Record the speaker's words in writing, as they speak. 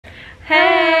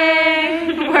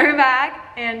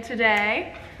and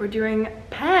today we're doing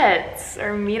pets,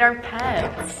 or meet our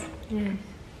pets. Yes.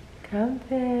 Come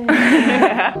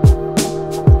pet.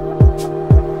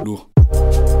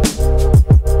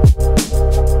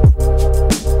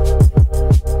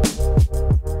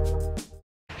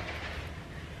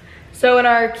 So in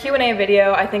our Q&A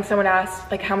video, I think someone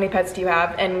asked, like, how many pets do you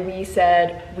have? And we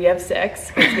said, we have 6,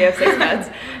 because we have 6 pets.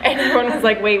 And everyone was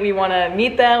like, wait, we want to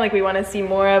meet them, like, we want to see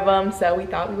more of them. So we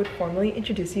thought we would formally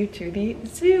introduce you to the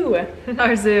zoo.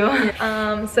 Our zoo.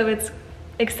 So it's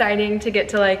exciting to get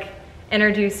to, like,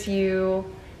 introduce you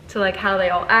to, like, how they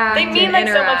all act. They mean, like,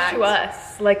 interact. so much to us.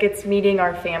 Like, it's meeting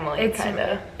our family, kind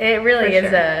of. It really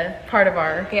is a part of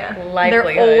our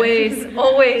livelihood. They're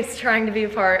always trying to be a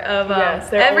part of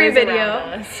every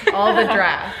video. All the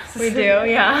drafts. We do,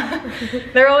 yeah.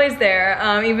 They're always there,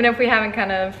 even if we haven't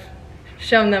kind of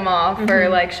shown them off or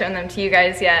like shown them to you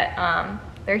guys yet.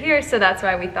 They're here, so that's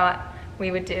why we thought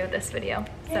we would do this video.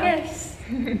 So. Yes.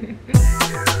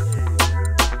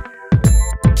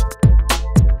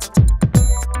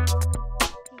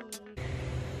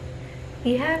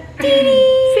 We have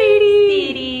Sadie.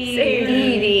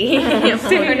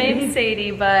 Her name's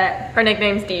Sadie, but her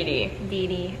nickname's Dee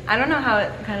Dee. I don't know how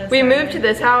it kind of We moved to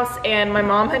this house and my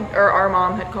mom had, or our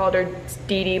mom had called her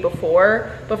Dee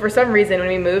before, but for some reason when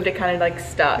we moved it kind of like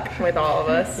stuck with all of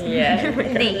us. Yeah.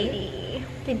 Dee.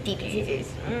 The Dee.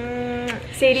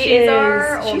 Sadie is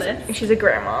our oldest. She's a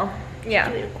grandma. Yeah.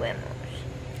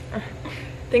 I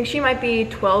think she might be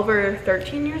 12 or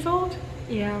 13 years old.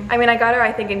 Yeah. I mean, I got her,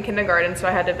 I think, in kindergarten, so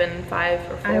I had to have been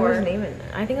 5 or 4. I wasn't even.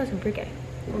 I think I was in pre-K.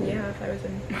 Yeah, if I was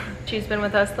in. She's been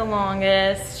with us the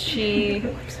longest. She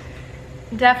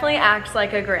definitely acts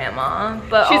like a grandma,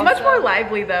 but she's also, much more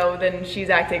lively though than she's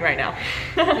acting right now.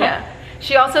 Yeah.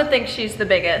 She also thinks she's the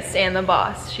biggest and the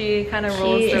boss. She kind of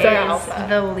rules She the is roost.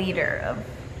 the leader of.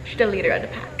 She's the leader of the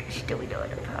pack. She's the leader of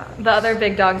the pack. The other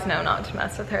big dogs know not to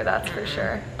mess with her, that's for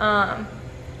sure.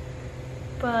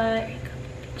 But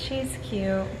she's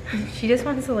cute. She just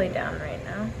wants to lay down right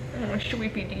now. Oh,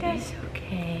 Sweepy Dee. That's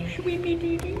okay. Sweepy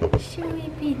Dee.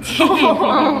 Sweepy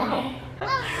Dee.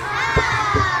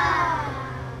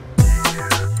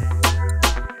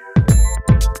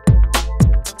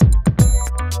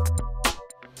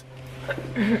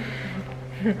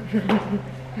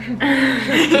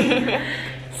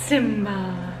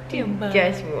 Simba.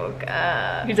 Just woke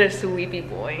up. He's a sweepy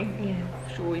boy. Yeah.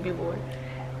 Sweepy boy.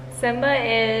 Simba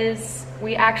is,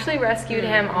 we actually rescued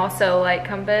him also, like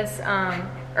Compass,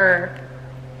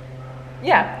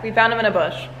 Yeah, we found him in a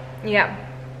bush. yeah.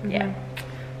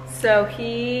 So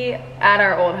he, at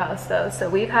our old house though, so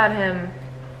we've had him,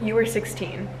 You were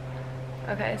 16.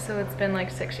 okay, so it's been like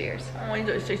 6 years. Oh, he's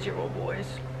a 6-year-old boy.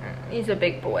 He's a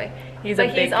big boy. He's but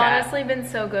a big he's cat. honestly been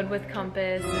so good with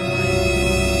Compass.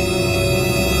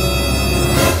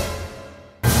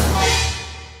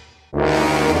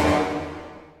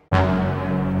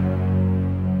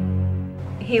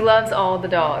 And he loves all the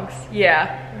dogs.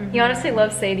 Yeah. He honestly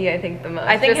loves Sadie, I think, the most.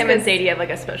 I think just him and 'cause- Sadie have like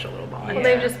a special little bond. Well,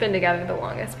 they've just been together the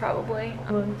longest, probably.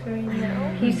 Looks right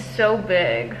now. He's so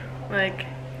big. Like,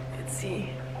 let's see.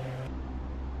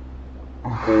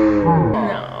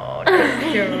 No,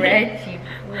 stretchy.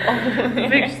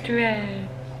 Big stretch.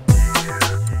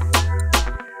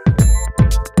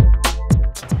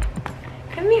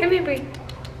 Come here, Brie.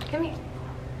 Come here.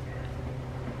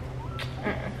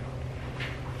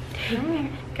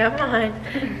 Come on.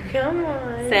 Come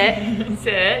on. Sit.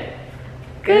 Sit.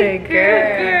 Good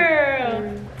girl.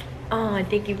 Girl. Oh,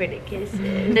 thank you for the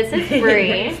kisses. This is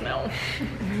Brie. Smell.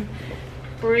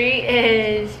 Brie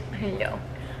is, hello.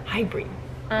 Hi, Brie.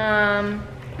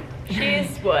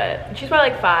 She's What? She's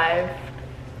probably like 5.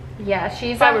 Yeah,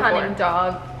 she's 5 a or hunting 4.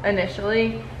 dog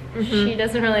initially. She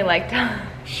doesn't really like dogs.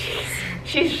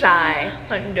 She's shy.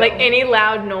 Like any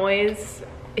loud noise,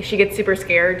 she gets super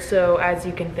scared. So as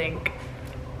you can think,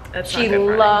 that's not She good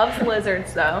for her. loves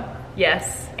lizards though.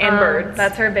 Yes, and birds.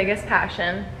 That's her biggest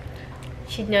passion.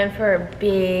 She's known for her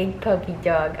big puppy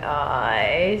dog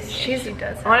eyes. She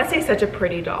does. honestly such a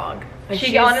pretty dog. Like, She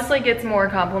she's- honestly gets more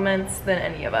compliments than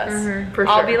any of us. for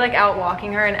I'll sure. be like out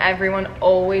walking her and everyone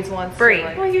always wants Brie. to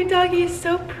like, Oh, your doggy is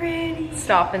so pretty.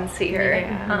 stop and see her.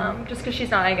 Yeah. Just because she's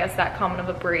not, I guess, that common of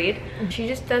a breed. She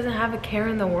just doesn't have a care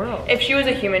in the world. If she was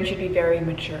a human, she'd be very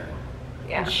mature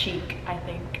Yeah. and chic, I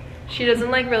think. She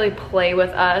doesn't like really play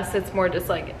with us. It's more just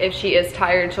like if she is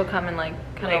tired, she'll come and like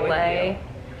kind of lay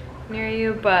near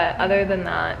you. But other than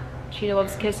that, she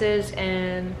loves kisses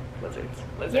and Lizards.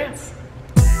 yes.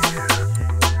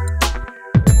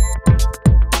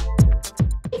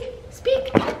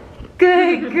 Speak.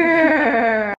 Good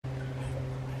girl.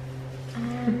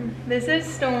 This is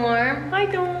Storm. Hi,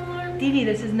 Dorm. Didi.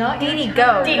 This is not Didi, your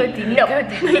go. turn. Go, Didi. No. Go,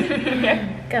 Didi.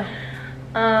 Go.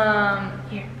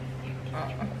 Here.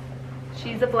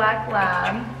 She's a black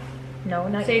lab. No,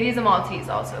 not Sadie's a Maltese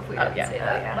also, if we didn't yeah. say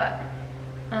that.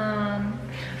 But,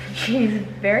 She's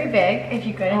very big, if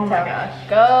you couldn't Oh my tell. gosh.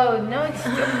 Go. No, it's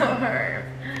Storm.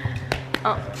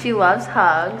 she loves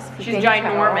hugs. if you She's can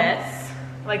tell. ginormous.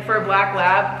 Like for a black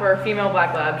lab, for a female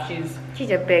black lab, she's She's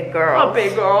a big girl. a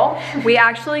big girl. We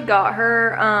actually got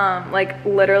her like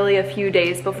literally a few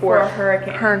days before Before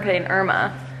Hurricane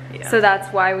Irma. Yeah. So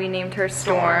that's why we named her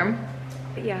Storm.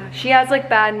 But yeah, she has like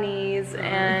bad knees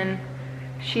and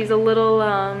she's a little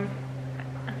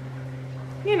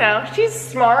You know, she's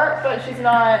smart, but she's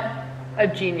not a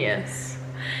genius.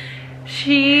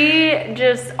 she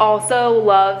just also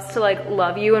loves to like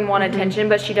love you and want attention,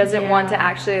 but she doesn't want to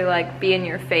actually like be in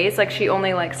your face. Like she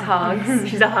only likes hugs.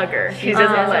 She's a hugger. She She doesn't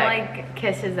doesn't like. like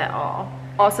kisses at all.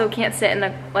 Also can't sit in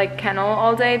the like kennel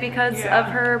all day because Yeah. of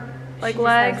her like She just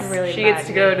has legs. really She gets bad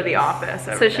to go to knees. the office.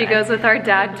 So every she day. goes with our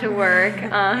dad to work,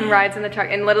 rides in the truck,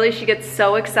 and literally she gets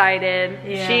so excited.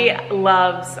 Yeah. She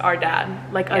loves our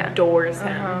dad, like Yeah. adores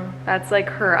him. That's like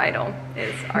her idol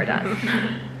is our dad.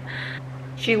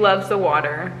 She loves the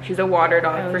water. She's a water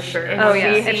dog Oh, for she- sure. and Oh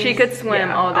yeah, she's- if she could swim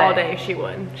Yeah, all day, she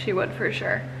would. she would for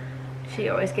sure. She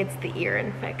always gets the ear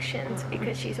infections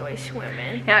because she's always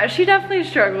swimming. Yeah, she definitely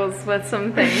struggles with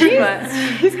some things, but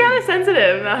She's kind of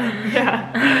sensitive.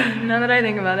 Yeah. now that I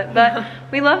think about it, but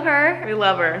we love her We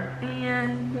love her.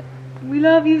 and we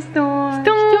love you, Storm.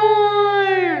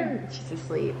 Storm! She's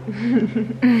asleep.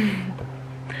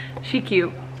 She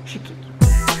cute. She cute.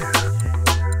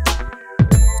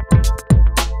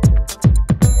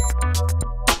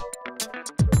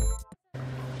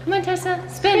 Come on, Tessa.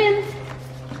 Spin.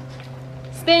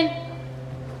 Spin.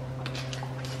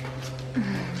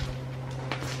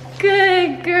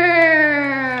 Good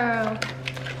girl.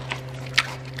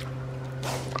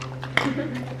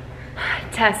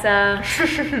 Tessa.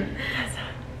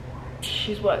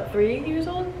 She's what, 3 years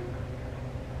old?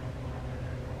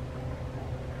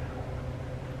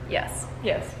 Yes.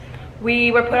 Yes.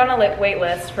 We were put on a wait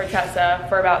list for Tessa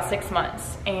for about 6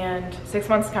 months, and 6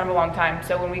 months is kind of a long time.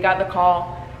 So when we got the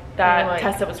call that Like-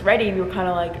 Tessa was ready, we were kind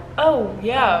of like, oh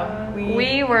yeah,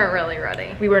 We weren't really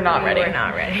ready. we were not ready. We're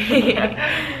not ready.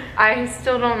 I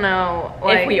still don't know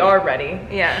like, If we are ready.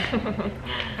 Yeah.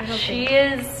 She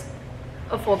is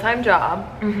a full-time job.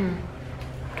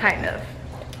 Kind of.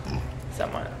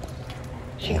 Somewhat.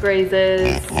 She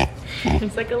grazes.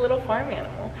 She's like a little farm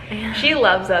animal. She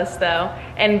loves us though,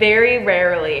 and very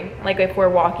rarely, like if we're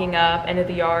walking up into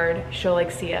the yard, she'll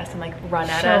like see us and like run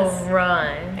at us. She'll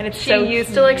run. And it's She so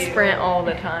used to like cute. sprint all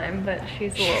the time, but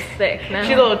she's a little thick now.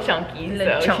 She's a little chunky,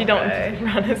 Little so she don't chunky.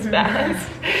 run as fast.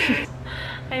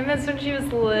 I miss when she was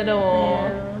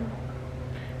little.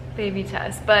 Baby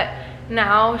Tess. But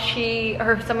now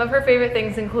some of her favorite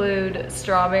things include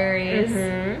strawberries,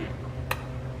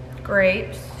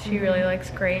 Grapes. She really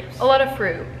likes grapes. a lot of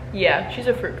fruit. Yeah, she's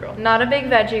a fruit girl. Not a big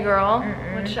veggie girl,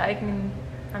 which I'm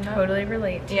not. Totally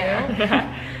relate to.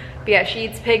 Yeah. But yeah, she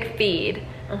eats pig feed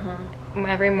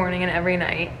every morning and every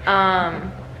night. I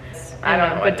don't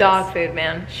know, what but it dog is. food,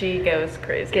 man, She goes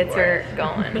crazy. gets for her it.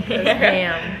 going.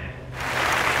 Ham.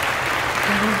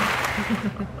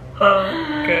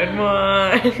 Good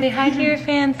one. Say hi to your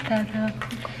fans, Tessa.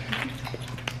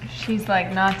 She's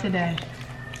like, not today.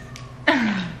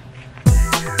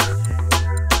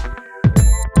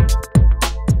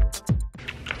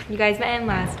 You guys met him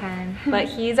last time, but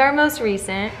he's our most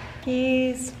recent.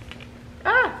 He's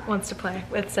wants to play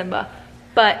with Simba,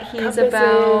 but he's Compass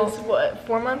about is, what,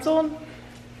 4 months old?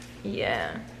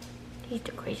 yeah. He's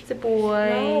the crazy. He's a boy.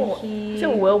 No, He he's a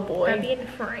will I'll boy. be in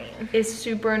frame. is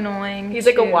super annoying. He's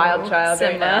like a to wild child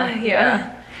right Simba.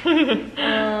 now.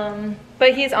 Yeah.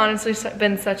 But he's honestly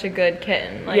been such a good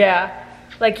kitten. Like, Yeah,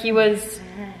 like he was.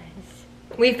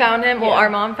 we found him. Well, Yeah. our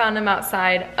mom found him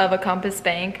outside of a Compass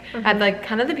bank at like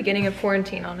kind of the beginning of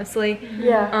quarantine, honestly.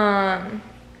 Yeah.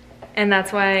 And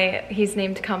that's why he's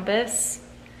named Compass.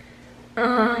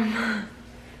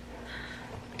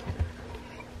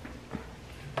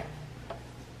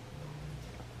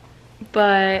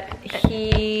 But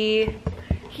he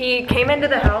He came into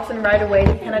the house and right away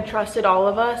he kind of trusted all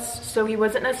of us, so he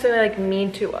wasn't necessarily like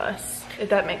mean to us, if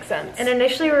that makes sense. And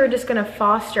initially we were just gonna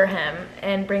foster him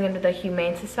and bring him to the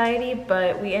Humane Society,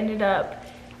 but we ended up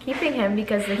keeping him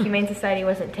because the Humane Society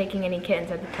wasn't taking any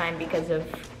kittens at the time because of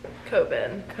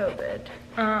COVID.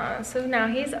 so now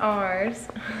he's ours.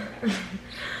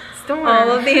 Storm. All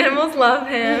of the animals love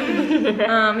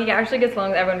him. He actually gets along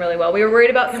with everyone really well. We were worried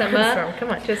about Simba. Storm, come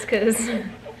on. Just because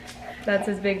That's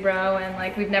his big bro, and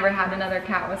like we've never had another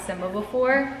cat with Simba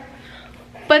before.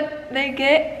 But they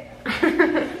get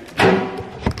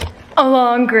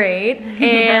along great,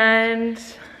 and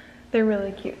they're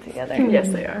really cute together. Yes,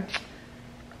 they are.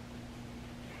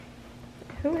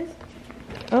 Who is?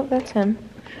 Oh, that's him.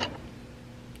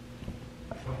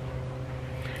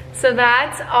 So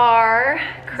that's our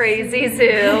crazy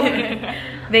zoo.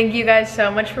 Thank you guys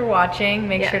so much for watching.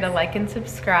 Make sure to like and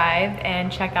subscribe,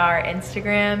 and check out our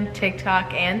Instagram,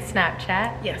 TikTok, and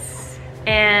Snapchat. Yes.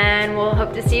 And we'll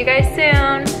hope to see you guys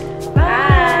soon.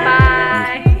 Bye. Bye.